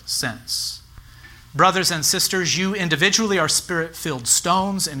corporate sense. Brothers and sisters, you individually are Spirit-filled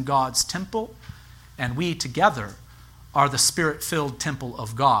stones in God's temple, and we together are the Spirit-filled temple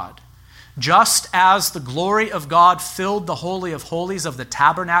of God. Just as the glory of God filled the Holy of Holies of the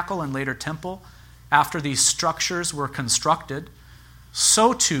tabernacle and later temple after these structures were constructed,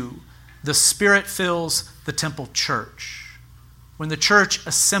 so too the Spirit fills the temple church. When the church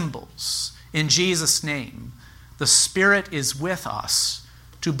assembles in Jesus' name, the Spirit is with us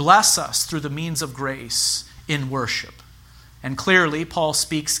to bless us through the means of grace in worship. And clearly, Paul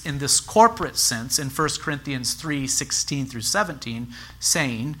speaks in this corporate sense in 1 Corinthians 3:16 through 17,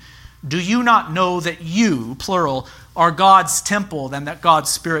 saying, "Do you not know that you," plural, "are God's temple, and that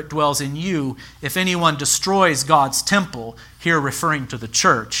God's Spirit dwells in you? If anyone destroys God's temple," here referring to the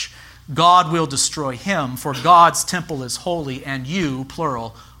church, "God will destroy him, for God's temple is holy, and you,"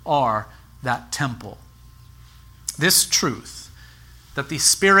 plural, "are that temple." This truth, that the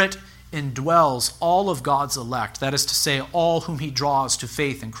Spirit indwells all of God's elect, that is to say, all whom he draws to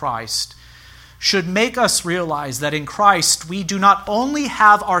faith in Christ, should make us realize that in Christ we do not only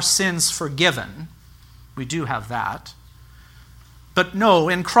have our sins forgiven, we do have that, but no,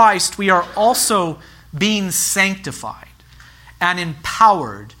 in Christ we are also being sanctified and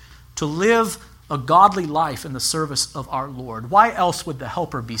empowered to live a godly life in the service of our Lord. Why else would the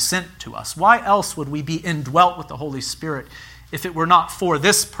Helper be sent to us? Why else would we be indwelt with the Holy Spirit if it were not for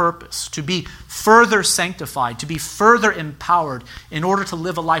this purpose, to be further sanctified, to be further empowered in order to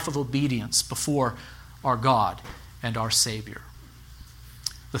live a life of obedience before our God and our Savior?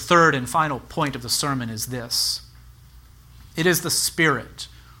 The third and final point of the sermon is this. It is the Spirit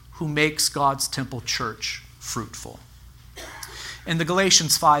who makes God's temple church fruitful. In the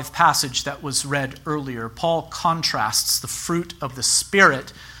Galatians 5 passage that was read earlier, Paul contrasts the fruit of the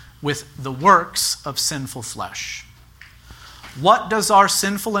Spirit with the works of sinful flesh. What does our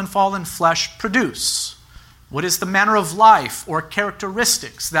sinful and fallen flesh produce? What is the manner of life or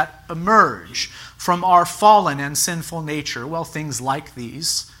characteristics that emerge from our fallen and sinful nature? Well, things like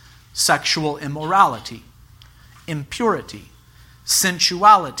these: sexual immorality, impurity,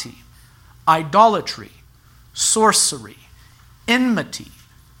 sensuality, idolatry, sorcery, enmity,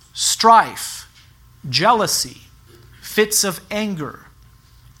 strife, jealousy, fits of anger,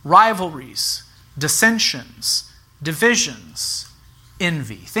 rivalries, dissensions, divisions,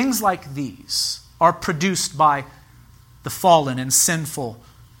 envy. Things like these are produced by the fallen and sinful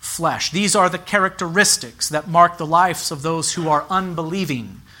flesh. These are the characteristics that mark the lives of those who are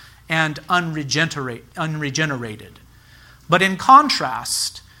unbelieving and unregenerated. But in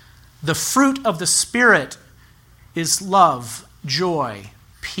contrast, the fruit of the Spirit is love, joy,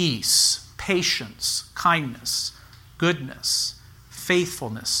 peace, patience, kindness, goodness,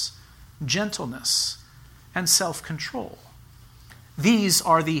 faithfulness, gentleness, and self-control. These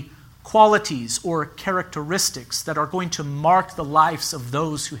are the qualities or characteristics that are going to mark the lives of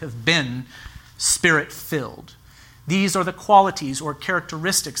those who have been Spirit-filled. These are the qualities or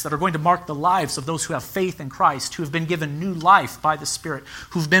characteristics that are going to mark the lives of those who have faith in Christ, who have been given new life by the Spirit,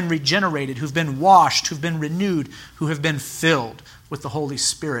 who've been regenerated, who've been washed, who've been renewed, who have been filled with the Holy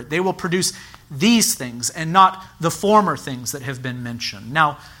Spirit. They will produce these things and not the former things that have been mentioned.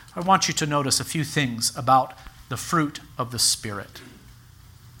 Now, I want you to notice a few things about the fruit of the Spirit.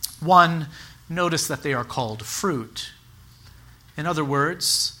 One, notice that they are called fruit. In other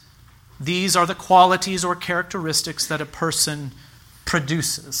words, these are the qualities or characteristics that a person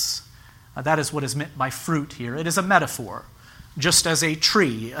produces. That is what is meant by fruit here. It is a metaphor. Just as a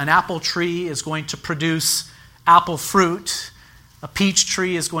tree, an apple tree is going to produce apple fruit, a peach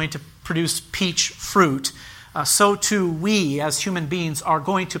tree is going to produce peach fruit, so too we as human beings are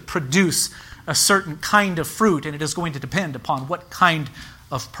going to produce a certain kind of fruit, and it is going to depend upon what kind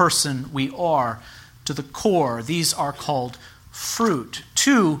of person we are. To the core, these are called fruit.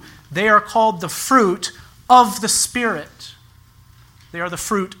 Two, they are called the fruit of the Spirit. They are the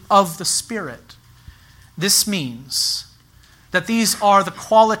fruit of the Spirit. This means that these are the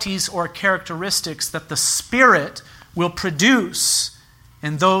qualities or characteristics that the Spirit will produce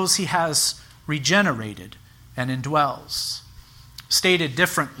in those He has regenerated and indwells. Stated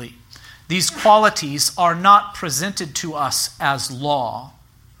differently, these qualities are not presented to us as law.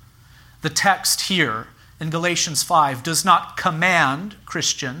 The text here in Galatians 5 does not command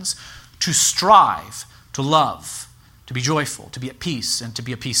Christians to strive, to love, to be joyful, to be at peace, and to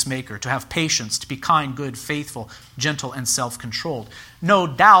be a peacemaker, to have patience, to be kind, good, faithful, gentle, and self-controlled. No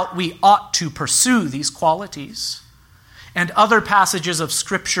doubt we ought to pursue these qualities. And other passages of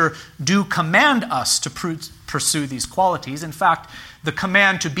Scripture do command us to pursue these qualities. In fact, the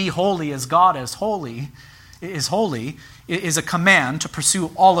command to be holy as God is holy is a command to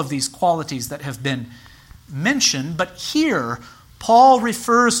pursue all of these qualities that have been mentioned. But here, Paul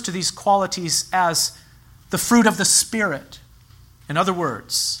refers to these qualities as the fruit of the Spirit. In other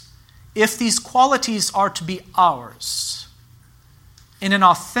words, if these qualities are to be ours in an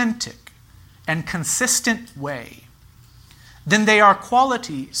authentic and consistent way, then they are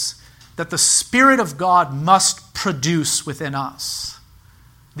qualities that the Spirit of God must produce within us.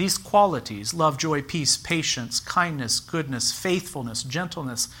 These qualities, love, joy, peace, patience, kindness, goodness, faithfulness,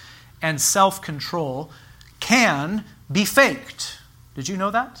 gentleness, and self-control, can be faked. Did you know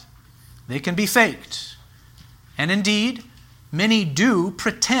that? They can be faked. And indeed, many do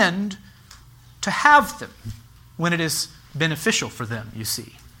pretend to have them when it is beneficial for them, you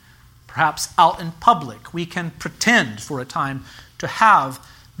see. Perhaps out in public, we can pretend for a time to have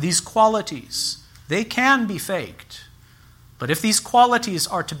these qualities. They can be faked. But if these qualities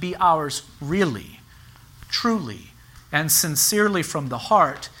are to be ours really, truly, and sincerely from the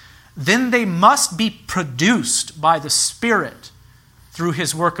heart, then they must be produced by the Spirit through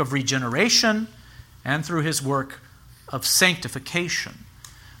His work of regeneration and through His work of sanctification.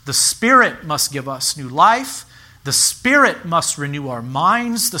 The Spirit must give us new life. The Spirit must renew our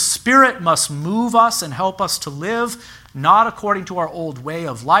minds. The Spirit must move us and help us to live, not according to our old way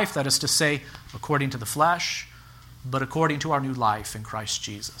of life, that is to say, according to the flesh, but according to our new life in Christ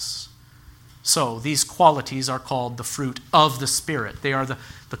Jesus. So these qualities are called the fruit of the Spirit. They are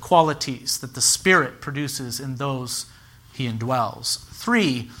the qualities that the Spirit produces in those He indwells.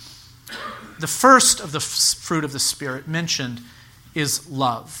 3, the first of the fruit of the Spirit mentioned is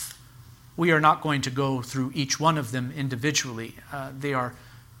love. We are not going to go through each one of them individually. They are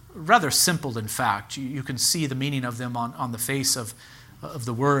rather simple, in fact. You can see the meaning of them on the face of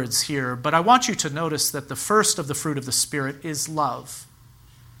the words here. But I want you to notice that the first of the fruit of the Spirit is love.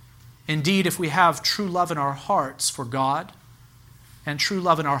 Indeed, if we have true love in our hearts for God and true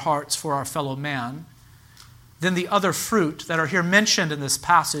love in our hearts for our fellow man, then the other fruit that are here mentioned in this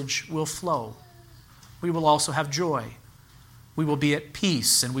passage will flow. We will also have joy. We will be at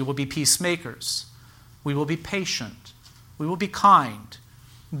peace, and we will be peacemakers. We will be patient. We will be kind,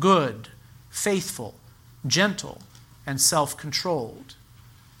 good, faithful, gentle, and self-controlled.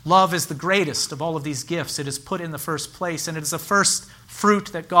 Love is the greatest of all of these gifts. It is put in the first place, and it is the first fruit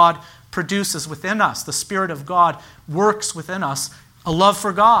that God produces within us. The Spirit of God works within us a love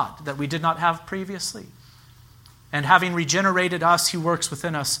for God that we did not have previously. And having regenerated us, he works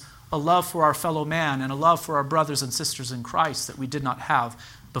within us a love for our fellow man and a love for our brothers and sisters in Christ that we did not have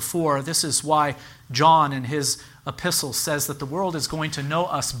before. This is why John in his epistle says that the world is going to know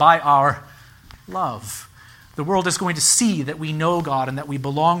us by our love. The world is going to see that we know God and that we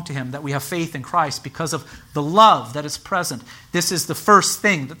belong to him, that we have faith in Christ because of the love that is present. This is the first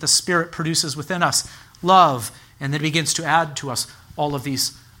thing that the Spirit produces within us, love, and then begins to add to us all of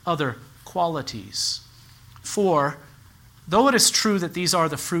these other qualities. For, though it is true that these are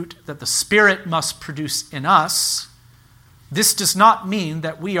the fruit that the Spirit must produce in us, this does not mean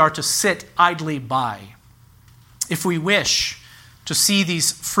that we are to sit idly by. If we wish to see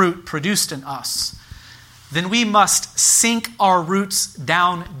these fruit produced in us, then we must sink our roots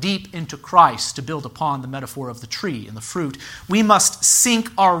down deep into Christ, to build upon the metaphor of the tree and the fruit. We must sink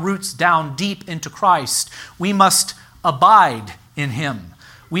our roots down deep into Christ. We must abide in him.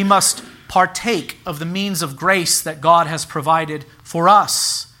 We must partake of the means of grace that God has provided for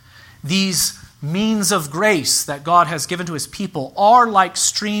us. These means of grace that God has given to his people are like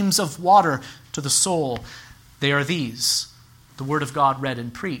streams of water to the soul. They are these: the Word of God read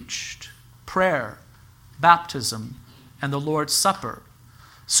and preached, prayer, baptism, and the Lord's Supper.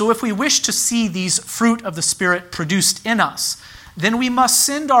 So if we wish to see these fruit of the Spirit produced in us, then we must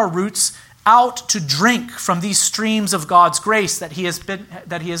send our roots out to drink from these streams of God's grace that he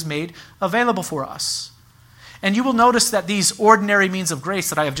has made available for us. And you will notice that these ordinary means of grace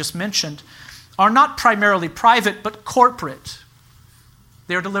that I have just mentioned are not primarily private, but corporate.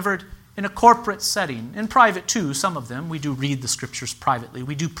 They are delivered in a corporate setting. In private too, some of them. We do read the Scriptures privately.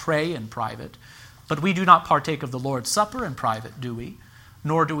 We do pray in private. But we do not partake of the Lord's Supper in private, do we?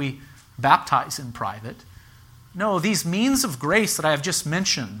 Nor do we baptize in private. No, these means of grace that I have just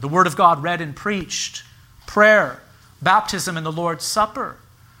mentioned, the Word of God read and preached, prayer, baptism, and the Lord's Supper,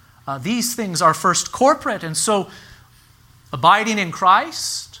 these things are first corporate. And so abiding in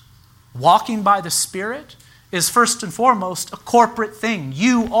Christ, walking by the Spirit, is first and foremost a corporate thing.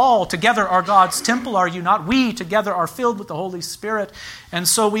 You all together are God's temple, are you not? We together are filled with the Holy Spirit. And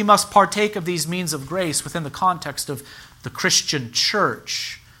so we must partake of these means of grace within the context of the Christian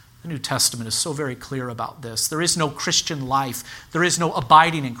church. The New Testament is so very clear about this. There is no Christian life, there is no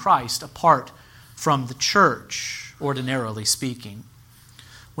abiding in Christ apart from the church, ordinarily speaking.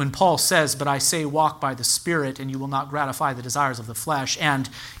 When Paul says, "But I say, walk by the Spirit, and you will not gratify the desires of the flesh," and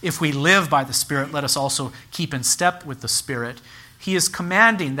if we live by the Spirit, let us also keep in step with the Spirit, he is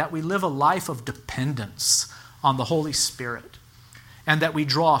commanding that we live a life of dependence on the Holy Spirit, and that we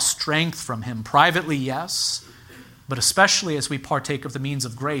draw strength from him privately, yes, but especially as we partake of the means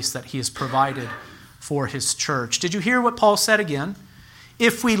of grace that he has provided for his church. Did you hear what Paul said again?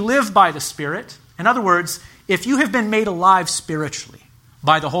 If we live by the Spirit, in other words, if you have been made alive spiritually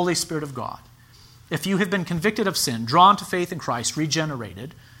by the Holy Spirit of God, if you have been convicted of sin, drawn to faith in Christ,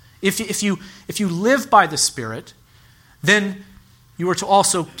 regenerated, if you live by the Spirit, then you are to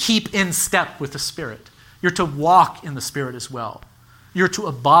also keep in step with the Spirit. You're to walk in the Spirit as well. You're to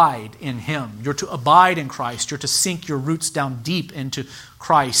abide in him. You're to abide in Christ. You're to sink your roots down deep into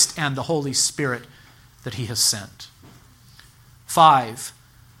Christ and the Holy Spirit that he has sent. 5,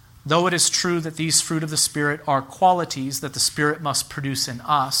 though it is true that these fruit of the Spirit are qualities that the Spirit must produce in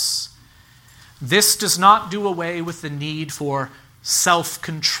us, this does not do away with the need for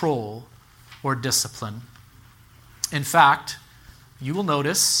self-control or discipline. In fact, you will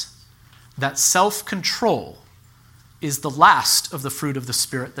notice that self-control is the last of the fruit of the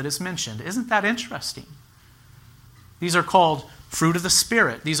Spirit that is mentioned. Isn't that interesting? These are called fruit of the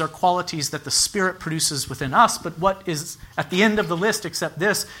Spirit. These are qualities that the Spirit produces within us, but what is at the end of the list except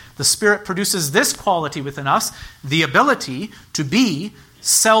this? The Spirit produces this quality within us, the ability to be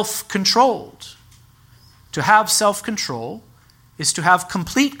self-controlled. To have self-control is to have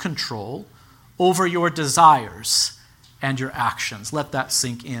complete control over your desires and your actions. Let that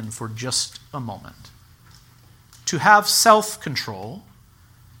sink in for just a moment. To have self-control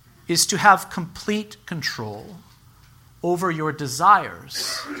is to have complete control over your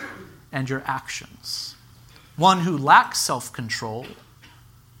desires and your actions. One who lacks self-control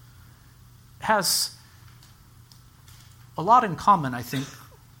has a lot in common, I think,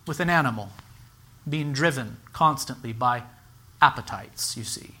 with an animal being driven constantly by appetites, you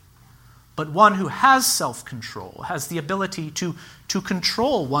see. But one who has self-control has the ability to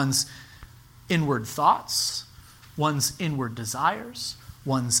control one's inward thoughts, one's inward desires,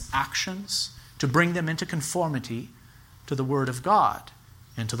 one's actions, to bring them into conformity to the Word of God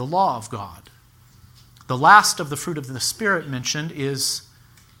and to the law of God. The last of the fruit of the Spirit mentioned is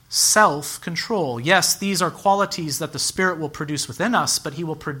self-control. Yes, these are qualities that the Spirit will produce within us, but he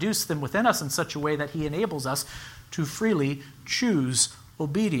will produce them within us in such a way that he enables us to freely choose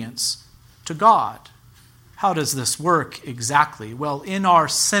obedience to God. How does this work exactly? Well, in our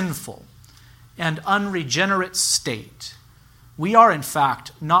sinful and unregenerate state, we are in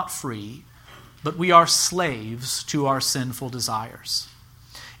fact not free, but we are slaves to our sinful desires.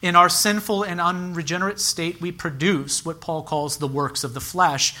 In our sinful and unregenerate state, we produce what Paul calls the works of the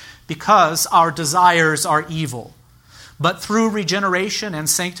flesh because our desires are evil. But through regeneration and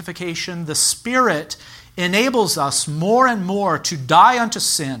sanctification, the Spirit enables us more and more to die unto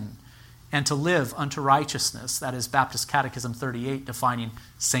sin and to live unto righteousness. That is Baptist Catechism 38 defining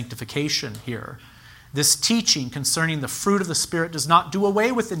sanctification here. This teaching concerning the fruit of the Spirit does not do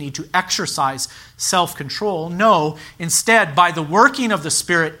away with the need to exercise self-control. No, instead, by the working of the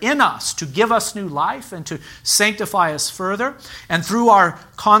Spirit in us to give us new life and to sanctify us further, and through our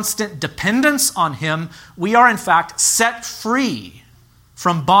constant dependence on Him, we are in fact set free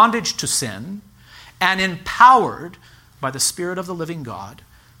from bondage to sin and empowered by the Spirit of the living God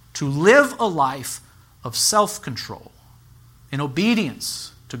to live a life of self-control in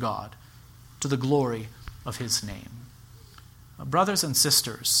obedience to God, to the glory of His name. Brothers and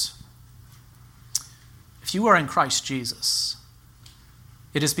sisters, if you are in Christ Jesus,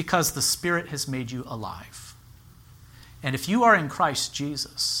 it is because the Spirit has made you alive. And if you are in Christ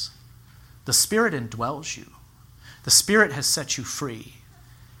Jesus, the Spirit indwells you. The Spirit has set you free.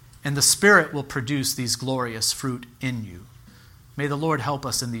 And the Spirit will produce these glorious fruit in you. May the Lord help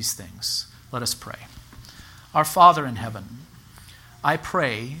us in these things. Let us pray. Our Father in heaven, I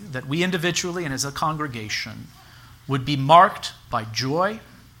pray that we individually and as a congregation would be marked by joy,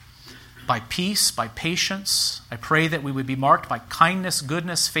 by peace, by patience. I pray that we would be marked by kindness,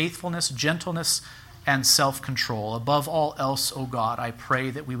 goodness, faithfulness, gentleness, and self-control. Above all else, O God, I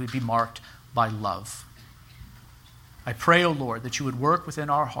pray that we would be marked by love. I pray, O Lord, that you would work within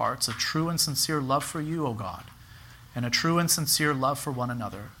our hearts a true and sincere love for you, O God, and a true and sincere love for one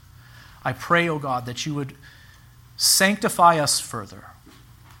another. I pray, O God, that you would sanctify us further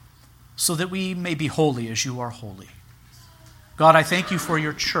so that we may be holy as you are holy. God, I thank you for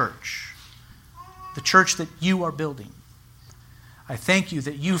your church, the church that you are building. I thank you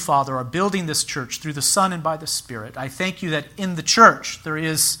that you, Father, are building this church through the Son and by the Spirit. I thank you that in the church there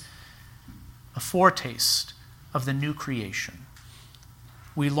is a foretaste of the new creation.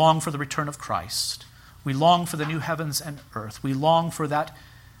 We long for the return of Christ. We long for the new heavens and earth. We long for that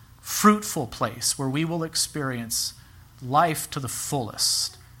fruitful place where we will experience life to the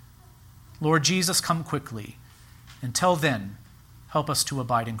fullest. Lord Jesus, come quickly. Until then, help us to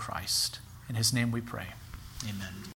abide in Christ. In His name we pray. Amen.